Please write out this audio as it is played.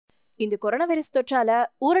இந்த corona virus தொற்றால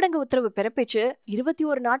ஊரடங்கு உத்தரவு பிறப்பிச்சு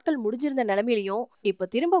 21 நாட்கள் முடிஞ்சிருந்த நிலைமையிலையும் இப்ப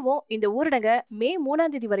திரும்பவும் இந்த ஊரடங்க மே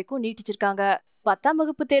 3ஆம் தேதி வரைக்கும் நீட்டிச்சிருக்காங்க. 10ஆம்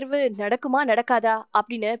வகுப்பு தேர்வு நடக்குமா நடக்காதா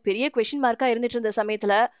அப்படின்னு பெரிய குவெஸ்டின் மார்க்கா இருந்துட்டு இருந்த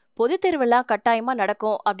சமயத்துல பொது தேர்வெல்லாம் கட்டாயமா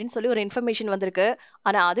நடக்கும் அப்படின்னு சொல்லி ஒரு இன்ஃபர்மேஷன் வந்திருக்கு.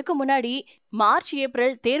 ஆனா அதுக்கு முன்னாடி மார்ச்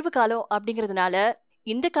ஏப்ரல் தேர்வு காலம் அப்படிங்கறதுனால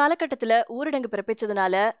இந்த காலகட்டத்துல ஊரடங்கு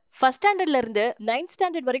பிறப்பிச்சதுனால ஃபர்ஸ்ட் ஸ்டாண்டர்ட்ல இருந்து 9th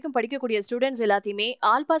ஸ்டாண்டர்ட் வரைக்கும் படிக்கக்கூடிய ஸ்டூடெண்ட்ஸ் எல்லாத்தையுமே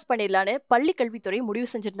ஆல் பாஸ் பண்ணிடலான்னு பள்ளி கல்வித்துறை முடிவு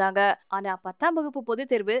செஞ்சிருந்தாங்க. ஆனா 10ஆம் வகுப்பு பொது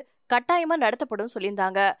தேர்வு கட்டாயமா நடத்தப்படும்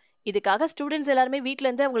சொல்லியிருந்தாங்க. இதுக்காக ஸ்டூடெண்ட்ஸ் எல்லாருமே வீட்ல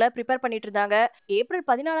இருந்து அவங்கள ப்ரிப்பேர் பண்ணிட்டு இருந்தாங்க. ஏப்ரல்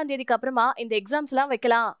 14ஆம் தேதிக்கு அப்புறமா இந்த எக்ஸாம்ஸ் எல்லாம்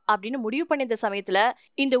வைக்கலாம் அப்படின்னு முடிவு பண்ணிருந்த சமயத்துல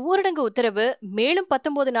இந்த ஊரடங்கு உத்தரவு மேலும்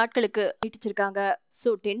 19 நாட்களுக்கு நீட்டிச்சிருக்காங்க.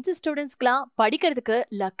 சோ 10th ஸ்டூடெண்ட்ஸ்க்குலாம் படிக்கிறதுக்கு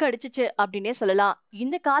லக் அடிச்சிச்சு அப்படின்னே சொல்லலாம்.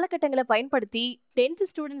 இந்த காலகட்டங்களை பயன்படுத்தி 10th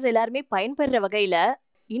ஸ்டூடெண்ட்ஸ் எல்லாருமே பயன்பெற வகையில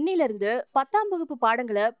இன்னில இருந்து 10ஆம் வகுப்பு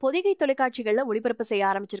பாடங்களை பொதிகை தொலைக்காட்சிகள்ல ஒளிபரப்பு செய்ய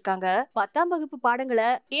ஆரம்பிச்சிருக்காங்க. 10ஆம் வகுப்பு பாடங்களை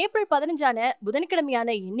ஏப்ரல் 15ஆன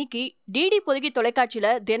புதன்கிழமையான இன்னைக்கு டிடி பொதிகை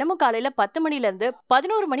தொலைக்காட்சியில தினமும் காலையில 10 மணில இருந்து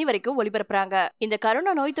 11 மணி வரைக்கும் ஒளிபரப்புறாங்க. இந்த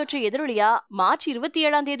கரோனா நோய் தொற்று எதிரொலியா மார்ச்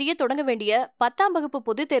 27ஆம் தேதியே தொடங்க வேண்டிய 10ஆம் வகுப்பு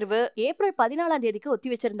பொது தேர்வு ஏப்ரல் 14ஆம் தேதிக்கு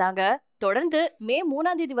ஒத்தி வச்சிருந்தாங்க. தொடர்ந்து மே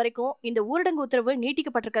 3ஆம் தேதி வரைக்கும் இந்த ஊரடங்கு உத்தரவு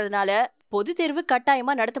நீட்டிக்கப்பட்டிருக்கிறதுனால பொது தேர்வு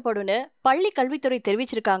கட்டாயமா நடத்தப்படும்னு பள்ளி கல்வித்துறை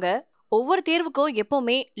தெரிவிச்சிருக்காங்க. ஒவ்வொரு தேர்வுக்கும்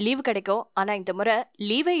எப்பவுமே லீவு கிடைக்கும். ஆனா இந்த முறை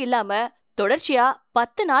லீவே இல்லாம தொடர்ச்சியா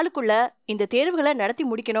 10 நாளுக்குள்ள இந்த தேர்வுகளை நடத்தி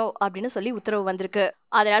முடிக்கணும் அப்படின்னு சொல்லி உத்தரவு வந்திருக்கு.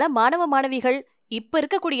 அதனால மாணவ மாணவிகள் இப்ப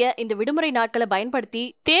இருக்கக்கூடிய இந்த விடுமுறை நாட்களை பயன்படுத்தி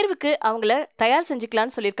தேர்வுக்கு அவங்கள தயார்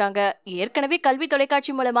செஞ்சுக்கலாம்னு சொல்லியிருக்காங்க. ஏற்கனவே கல்வி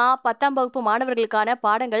தொலைக்காட்சி மூலமா 10ஆம் வகுப்பு மாணவர்களுக்கான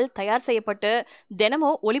பாடங்கள் தயார் செய்யப்பட்டு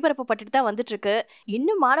தினமும் ஒளிபரப்பப்பட்டு தான் வந்துட்டு இருக்கு.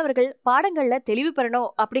 இன்னும் மாணவர்கள் பாடங்கள்ல தெளிவு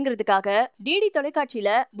பெறணும் அப்படிங்கிறதுக்காக டிடி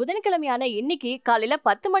தொலைக்காட்சியில புதன்கிழமையான இன்னைக்கு காலையில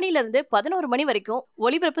 10 மணில இருந்து 11 மணி வரைக்கும்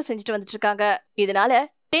ஒளிபரப்பு செஞ்சுட்டு வந்துட்டு இருக்காங்க. இதனால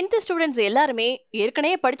 10th ஸ்டூடெண்ட்ஸ் எல்லாருமே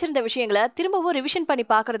ஏற்கனவே படிச்சிருந்த விஷயங்களை திரும்பவும் ரிவிஷன் பண்ணி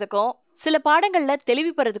பாக்குறதுக்கும் சில பாடங்கள்ல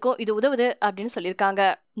தெளிவு பெறதுக்கும் இது உதவுது அப்படின்னு சொல்லியிருக்காங்க.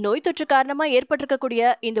 நோய் தொற்று காரணமா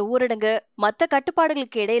ஏற்பட்டிருக்கக்கூடிய இந்த ஊரடங்கு மத்த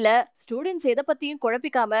கட்டுப்பாடுகளுக்கு இடையில ஸ்டூடெண்ட்ஸ் எதை பத்தியும்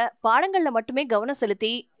குழப்பிக்காம பாடங்கள்ல மட்டுமே கவனம்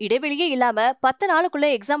செலுத்தி இடைவெளியே இல்லாம 10 நாளுக்குள்ள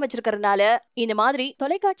எக்ஸாம் வச்சிருக்கிறதுனால இந்த மாதிரி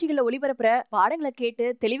தொலைக்காட்சிகளை ஒளிபரப்புற பாடங்களை கேட்டு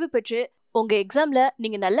தெளிவு பெற்று உங்க எக்ஸாம்ல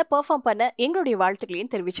நீங்க நல்ல பெர்ஃபார்ம் பண்ண எங்களுடைய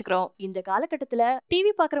வாழ்த்துக்களையும் தெரிவிச்சுக்கிறோம். இந்த காலகட்டத்துல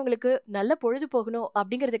டிவி பாக்குறவங்களுக்கு நல்ல பொழுது போகணும்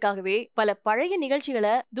அப்படிங்கறதுக்காகவே பல பழைய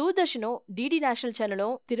நிகழ்ச்சிகளை தூர்தர்ஷனும் டிடி நேஷனல்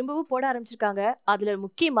சேனலும் திரும்பவும் போட ஆரம்பிச்சிருக்காங்க. அதுல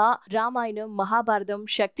முக்கியமா ராமாயணம், மகாபாரதம்,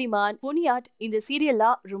 சக்திமான், புனியாட் இந்த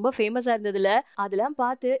சீரியல்லாம் ரொம்ப ஃபேமஸா இருந்ததுல அதெல்லாம்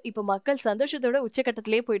பார்த்து இப்ப மக்கள் சந்தோஷத்தோட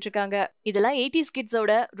உச்சகட்டத்திலேயே போயிட்டு இருக்காங்க. இதெல்லாம் 80s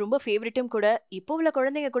கிட்ஸோட ரொம்ப ஃபேவரட்டும் கூட. இப்போ உள்ள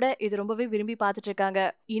குழந்தைங்க கூட இது ரொம்பவே விரும்பி பார்த்துட்டு இருக்காங்க.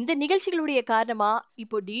 இந்த நிகழ்ச்சிகளுடைய காரணமா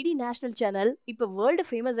இப்போ டிடி நேஷனல் சேனல் இப்ப வேர்ல்டு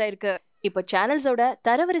ஃபேமஸ் ஆயிருக்கு. இப்ப சேனல்ஸோட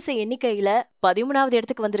தரவரிசை எண்ணிக்கையில 13வது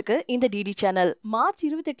இடத்துக்கு வந்திருக்கு இந்த டிடி சேனல். மார்ச்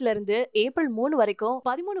 28ல இருந்து ஏப்ரல் 3 வரைக்கும்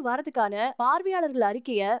 13 வாரத்துக்கான பார்வையாளர்கள்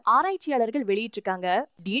அறிக்கைய ஆராய்ச்சியாளர்கள் வெளியிட்டிருக்காங்க.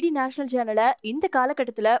 டிடி நேஷனல் சேனலை இந்த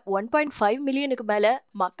காலகட்டத்துல 1.5 மில்லியனுக்கு மேல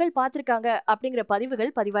மக்கள் பார்த்திருக்காங்க அப்படிங்கிற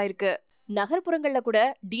பதிவுகள் பதிவாயிருக்கு. நகர்ப்புறங்கள்ல கூட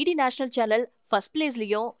DD national channel first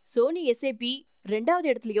பிளேஸ்லயும், Sony SAP 2வது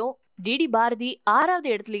இடத்துலயும், டிடி பாரதி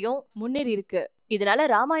 6வது இடத்துலயும் முன்னேறி இருக்கு. இதனால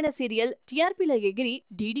ராமாயண சீரியல் TRPல எகிரி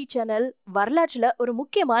டிடி சேனல் வரலாற்றுல ஒரு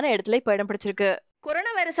முக்கியமான இடத்துல இப்ப இடம் பிடிச்சிருக்கு.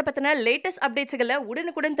 கொரோனா வைரஸை பத்தின லேட்டஸ்ட் அப்டேட்ஸ்களை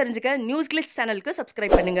உடனுக்குடன் தெரிஞ்சுக்க NewsGlitz சேனலுக்கு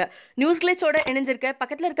சப்ஸ்கிரைப் பண்ணுங்க. NewsGlitzோட இணைஞ்சிருக்க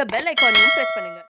பக்கத்துல இருக்க பெல் ஐகானையும் பிரஸ் பண்ணுங்க.